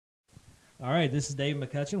All right, this is Dave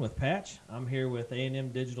McCutcheon with Patch. I'm here with A&M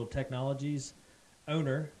Digital Technologies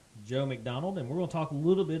owner, Joe McDonald, and we're going to talk a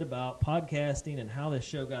little bit about podcasting and how this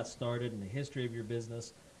show got started and the history of your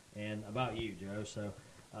business and about you, Joe. So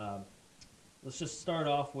let's just start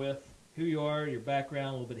off with who you are, your background,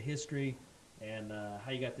 a little bit of history, and how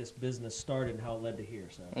you got this business started and how it led to here.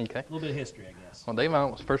 So Okay. a little bit of history, I guess. Well, Dave,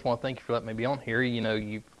 I first want to thank you for letting me be on here. You know,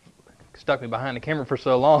 you've stuck me behind the camera for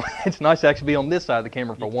so long. It's nice to actually be on this side of the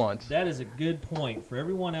camera for once. That is a good point. For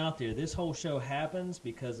everyone out there, this whole show happens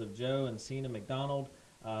because of Joe and Cena McDonald.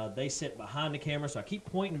 They sit behind the camera, so I keep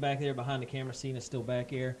pointing back there behind the camera. Cena's still back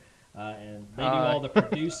here. And they do all the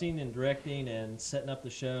producing and directing and setting up the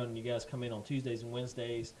show, and you guys come in on Tuesdays and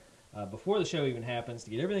Wednesdays before the show even happens to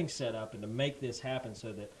get everything set up and to make this happen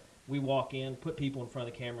so that we walk in, put people in front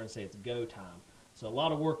of the camera, and say it's go time. So a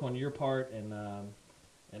lot of work on your part, and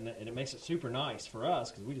it makes it super nice for us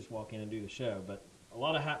because we just walk in and do the show. But a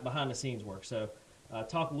lot of behind-the-scenes work. So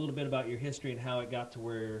talk a little bit about your history and how it got to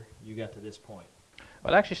where you got to this point.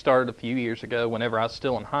 Well, it actually started a few years ago whenever I was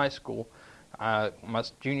still in high school. My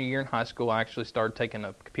junior year in high school, I actually started taking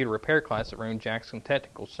a computer repair class at Rowan Jackson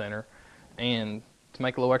Technical Center. And to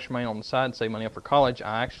make a little extra money on the side and save money up for college,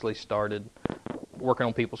 I actually started working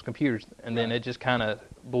on people's computers. And then it just kind of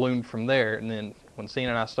ballooned from there. And then when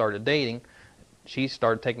Cena and I started dating, she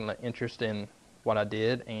started taking an interest in what I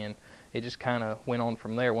did, and it just kind of went on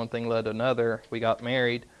from there. One thing led to another. We got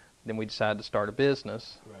married, then we decided to start a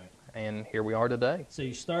business, and here we are today. So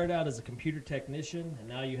you started out as a computer technician, and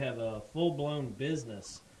now you have a full-blown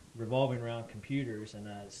business revolving around computers, and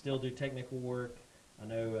still do technical work. I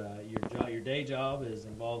know your day job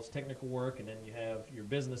involves technical work, and then you have your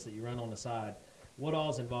business that you run on the side. What all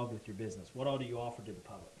is involved with your business? What all do you offer to the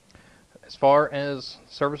public? As far as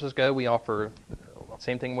services go, we offer the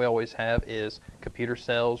same thing we always have is computer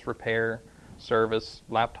sales, repair, service,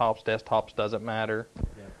 laptops, desktops, doesn't matter.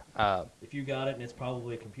 Yeah. If you got it and it's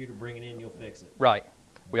probably a computer, bring it in, you'll fix it. Right.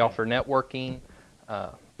 We offer networking,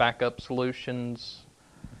 backup solutions,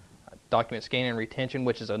 document scanning and retention,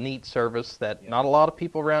 which is a neat service that not a lot of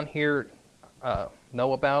people around here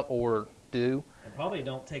know about or do. And probably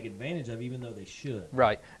don't take advantage of, even though they should.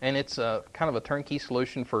 Right, and it's kind of a turnkey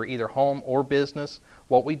solution for either home or business.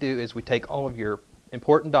 What we do is we take all of your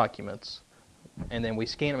important documents, and then we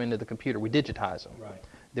scan them into the computer. We digitize them. Right.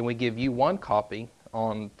 Then we give you one copy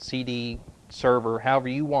on CD, server, however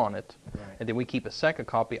you want it, and then we keep a second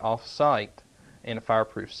copy off-site in a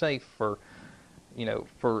fireproof safe for,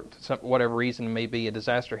 for whatever reason it may be, a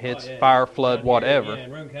disaster hits, fire, flood, whatever. Yeah,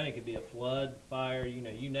 in Rowan County it could be a flood, fire,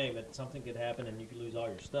 you name it. Something could happen and you could lose all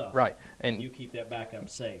your stuff. Right. And you keep that backup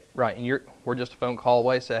safe. Right, and we're just a phone call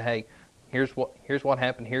away. Say, hey, here's what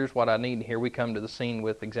happened. Here's what I need. And here we come to the scene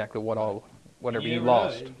with exactly whatever you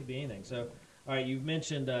lost. It could be anything. So, all right, you've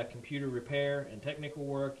mentioned computer repair and technical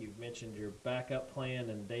work. You've mentioned your backup plan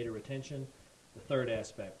and data retention. The third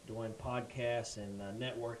aspect, doing podcasts and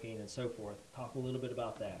networking and so forth. Talk a little bit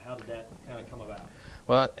about that. How did that kind of come about?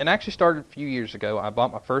 Well, it actually started a few years ago. I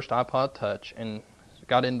bought my first iPod Touch and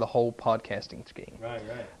got into the whole podcasting scheme. Right.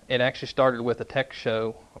 It actually started with a tech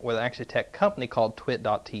show, with actually a tech company called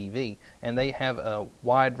Twit.tv, and they have a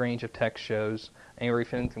wide range of tech shows,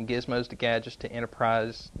 everything from gizmos to gadgets to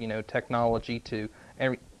enterprise, technology to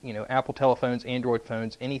Apple telephones, Android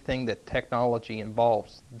phones, anything that technology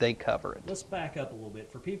involves, they cover it. Let's back up a little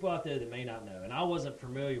bit for people out there that may not know, and I wasn't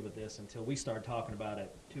familiar with this until we started talking about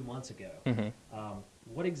it 2 months ago. Mm-hmm.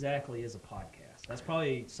 What exactly is a podcast? That's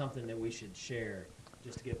probably something that we should share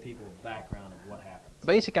just to give people a background of what happens. The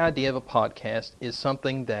basic idea of a podcast is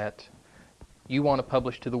something that you want to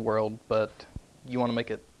publish to the world, but you want to make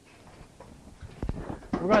it...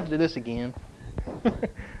 We're going to do this again. There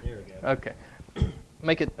we go. Okay.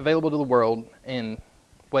 Make it available to the world in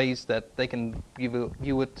ways that they can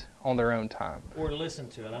view it on their own time. Or listen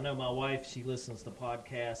to it. I know my wife, she listens to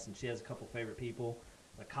podcasts, and she has a couple favorite people,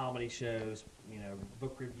 like comedy shows,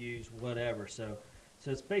 book reviews, whatever. So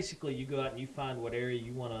it's basically you go out and you find what area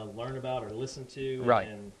you want to learn about or listen to,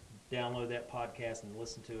 and download that podcast and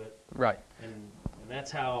listen to it. Right. And that's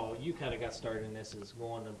how you kind of got started in this, is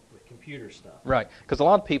going with computer stuff. Right. Because a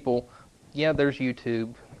lot of people, there's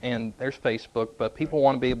YouTube and there's Facebook, but people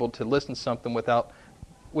want to be able to listen to something without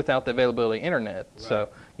the availability of internet. Right. So,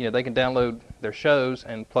 they can download their shows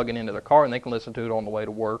and plug it into their car, and they can listen to it on the way to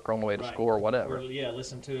work or on the way to school or whatever. Or,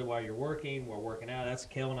 listen to it while you're working or working out. That's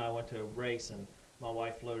Kel and I went to a race, and my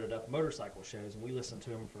wife loaded up motorcycle shows, and we listened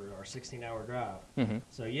to them for our 16-hour drive. Mm-hmm.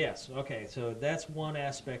 So, yes, okay, so that's one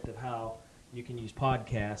aspect of how you can use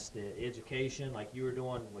podcasts, education, like you were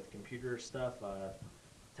doing with computer stuff,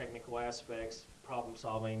 technical aspects, problem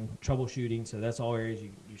solving, troubleshooting. So that's all areas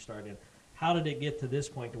you start in. how did it get to this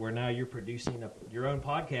point to where now you're producing your own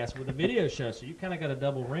podcast with a video show? So you kind of got a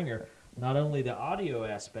double ringer, not only the audio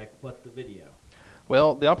aspect, but the video.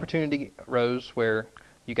 Well, the opportunity arose where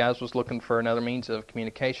you guys was looking for another means of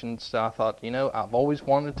communication, so I thought, I've always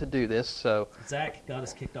wanted to do this, so... Zach got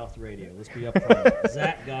us kicked off the radio. Let's be upfront.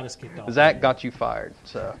 Zach got us kicked off Zach got you fired,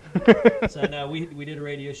 so... So, no, we did a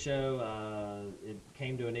radio show. It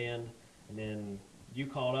came to an end, and then you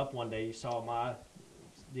called up one day. You saw my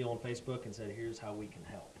deal on Facebook and said, here's how we can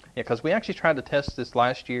help. Yeah, because we actually tried to test this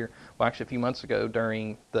last year, well, actually a few months ago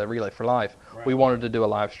during the Relay for Life. Right. We wanted to do a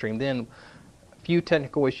live stream. Then a few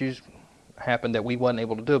technical issues happened that we wasn't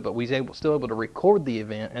able to do it, but we was still able to record the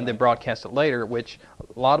event and then broadcast it later, which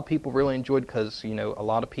a lot of people really enjoyed because, a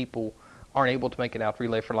lot of people aren't able to make it out to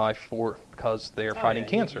Relay for Life because they're fighting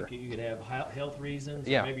cancer. You could have health reasons.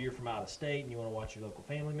 Yeah. Maybe you're from out of state and you want to watch your local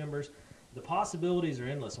family members. The possibilities are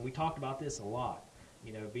endless, and we talked about this a lot.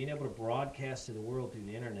 Being able to broadcast to the world through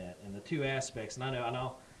the internet, and the two aspects. And I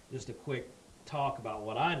know just a quick talk about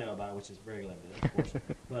what I know about it, which is very limited, of course.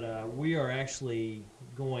 But we are actually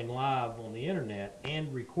going live on the internet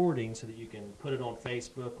and recording so that you can put it on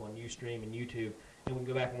Facebook, on Ustream, and YouTube, and we can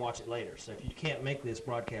go back and watch it later. So if you can't make this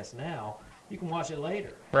broadcast now, you can watch it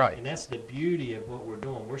later. Right. And that's the beauty of what we're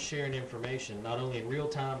doing. We're sharing information not only in real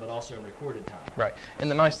time but also in recorded time. Right. And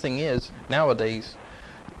the nice thing is, nowadays,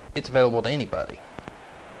 it's available to anybody.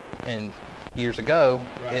 And years ago,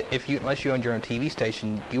 Right. Unless you owned your own TV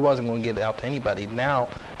station, you wasn't going to get it out to anybody.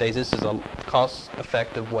 Nowadays, this is a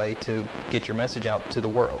cost-effective way to get your message out to the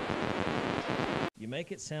world. You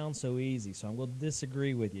make it sound so easy, so I'm going to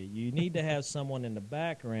disagree with you. You need to have someone in the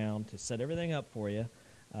background to set everything up for you,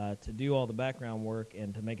 to do all the background work,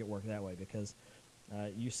 and to make it work that way. Because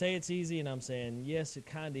you say it's easy, and I'm saying, yes, it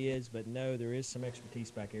kind of is, but no, there is some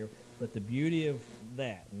expertise back here. But the beauty of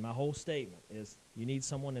that, and my whole statement, is you need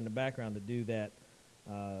someone in the background to do that,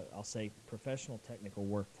 I'll say, professional technical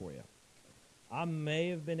work for you. I may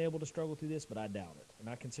have been able to struggle through this, but I doubt it. And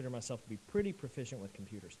I consider myself to be pretty proficient with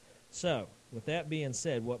computers. So, with that being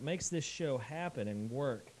said, what makes this show happen and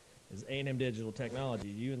work is A&M Digital Technology.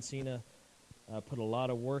 You and Cena put a lot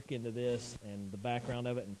of work into this and the background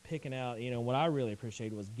of it and picking out, what I really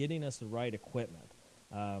appreciated was getting us the right equipment.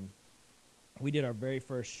 We did our very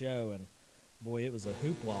first show, and boy, it was a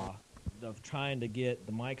hoopla of trying to get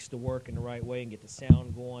the mics to work in the right way and get the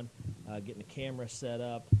sound going, getting the camera set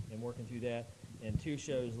up and working through that. And 2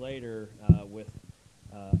 shows later, with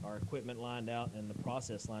our equipment lined out and the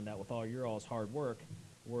process lined out with all your all's hard work,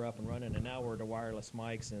 we're up and running. And now we're to wireless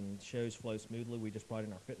mics and shows flow smoothly. We just brought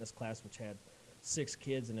in our fitness class, which had 6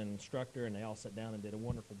 kids and an instructor, and they all sat down and did a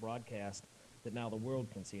wonderful broadcast that now the world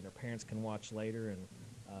can see and our parents can watch later. And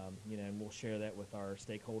and we'll share that with our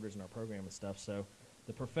stakeholders and our program and stuff. So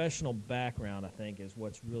the professional background, I think, is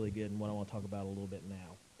what's really good and what I want to talk about a little bit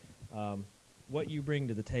now. What you bring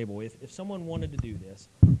to the table. If someone wanted to do this,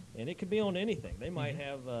 and it could be on anything. They might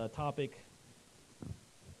have a topic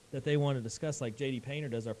that they want to discuss, like J.D. Painter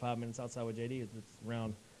does our 5 Minutes Outside with J.D. It's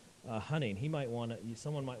around hunting.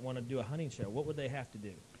 Someone might want to do a hunting show. What would they have to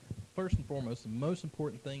do? First and foremost, the most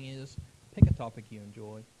important thing is pick a topic you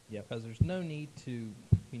enjoy. Yep. Because there's no need to,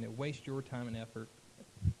 waste your time and effort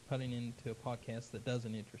putting into a podcast that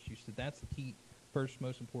doesn't interest you. So that's the key, first,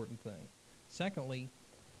 most important thing. Secondly,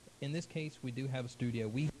 in this case, we do have a studio.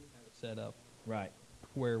 We have it set up Right.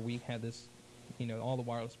 where we have this, all the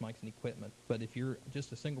wireless mics and equipment. But if you're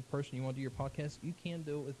just a single person, you want to do your podcast, you can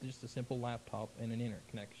do it with just a simple laptop and an internet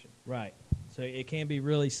connection. Right. So it can be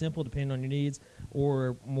really simple depending on your needs,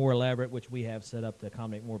 or more elaborate, which we have set up to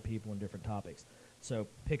accommodate more people and different topics. So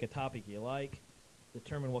pick a topic you like,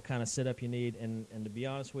 determine what kind of setup you need, and to be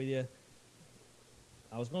honest with you,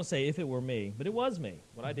 I was going to say if it were me, but it was me.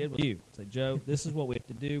 What I did was you. Say, Joe, this is what we have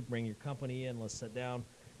to do. Bring your company in. Let's sit down,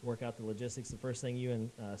 work out the logistics. The first thing you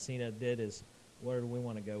and Cena did is, where do we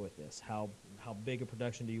want to go with this? How big a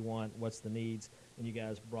production do you want? What's the needs? And you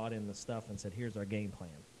guys brought in the stuff and said, here's our game plan.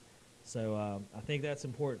 So I think that's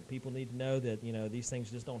important. People need to know that, these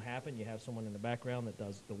things just don't happen. You have someone in the background that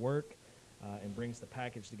does the work and brings the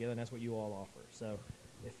package together, and that's what you all offer. So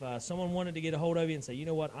if someone wanted to get a hold of you and say, you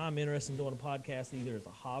know what, I'm interested in doing a podcast either as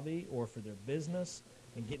a hobby or for their business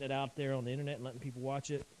and getting it out there on the internet and letting people watch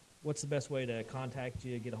it, what's the best way to contact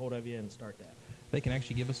you, get a hold of you, and start that? They can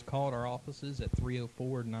actually give us a call at our offices at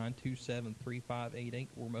 304-927-3588.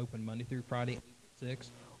 We're open Monday through Friday, 8 to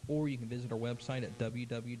 6. Or you can visit our website at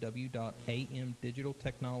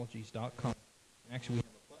www.amdigitaltechnologies.com. Actually, we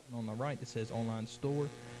have a button on the right that says online store,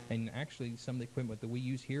 and actually some of the equipment that we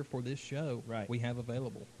use here for this show, Right. we have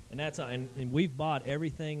available. And that's and we've bought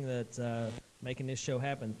everything that's making this show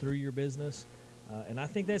happen through your business. And I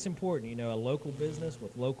think that's important. You know, a local business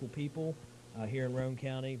with local people here in Roane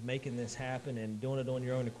County making this happen and doing it on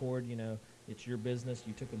your own accord. You know, it's your business.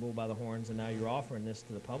 You took the bull by the horns, and now you're offering this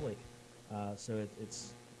to the public. So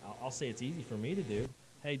I'll say it's easy for me to do.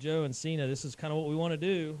 Hey, Joe and Cena, this is kind of what we want to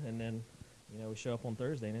do. And then, you know, we show up on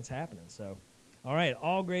Thursday, and it's happening. So, all right,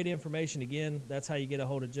 all great information. Again, that's how you get a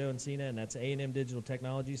hold of Joe and Cena, and that's A&M Digital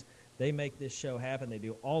Technologies. They make this show happen. They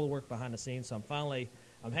do all the work behind the scenes. So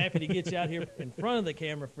I'm happy to get you out here in front of the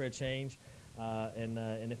camera for a change.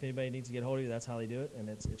 And if anybody needs to get a hold of you, that's how they do it. And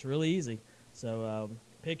it's really easy. So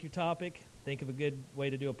pick your topic. Think of a good way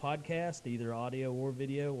to do a podcast, either audio or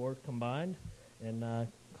video or combined, and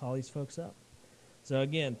call these folks up. So,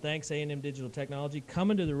 again, thanks, A&M Digital Technology,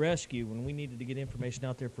 coming to the rescue when we needed to get information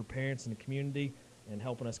out there for parents in the community and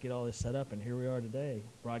helping us get all this set up. And here we are today,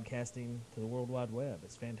 broadcasting to the World Wide Web.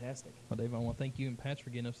 It's fantastic. Well, Dave, I want to thank you and Patch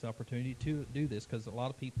for giving us the opportunity to do this, because a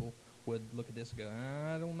lot of people would look at this and go,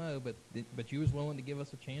 I don't know, but you was willing to give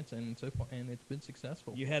us a chance, and so far, and it's been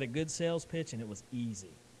successful. You had a good sales pitch, and it was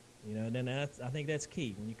easy. You know, and then I think that's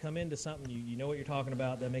key. When you come into something, you know what you're talking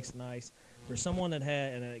about. That makes it nice. For someone that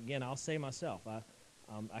had, and again, I'll say myself,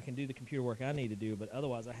 I can do the computer work I need to do, but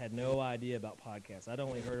otherwise I had no idea about podcasts. I'd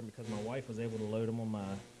only heard them because my wife was able to load them on my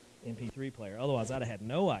MP3 player. Otherwise, I'd have had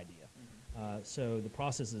no idea. So the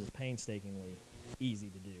process is painstakingly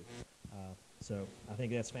easy to do. So I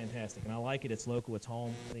think that's fantastic. And I like it. It's local. It's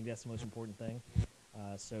home. I think that's the most important thing.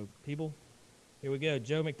 So people, here we go.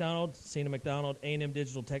 Joe McDonald, Cena McDonald, A&M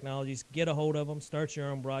Digital Technologies. Get a hold of them. Start your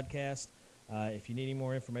own broadcast. If you need any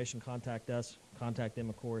more information, contact us. Contact them,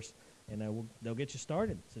 of course, and they'll get you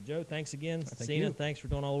started. So, Joe, thanks again. Cena, thanks for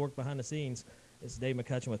doing all the work behind the scenes. This is Dave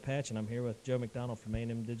McCutcheon with Patch, and I'm here with Joe McDonald from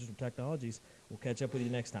A&M Digital Technologies. We'll catch up with you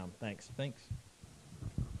next time. Thanks. Thanks.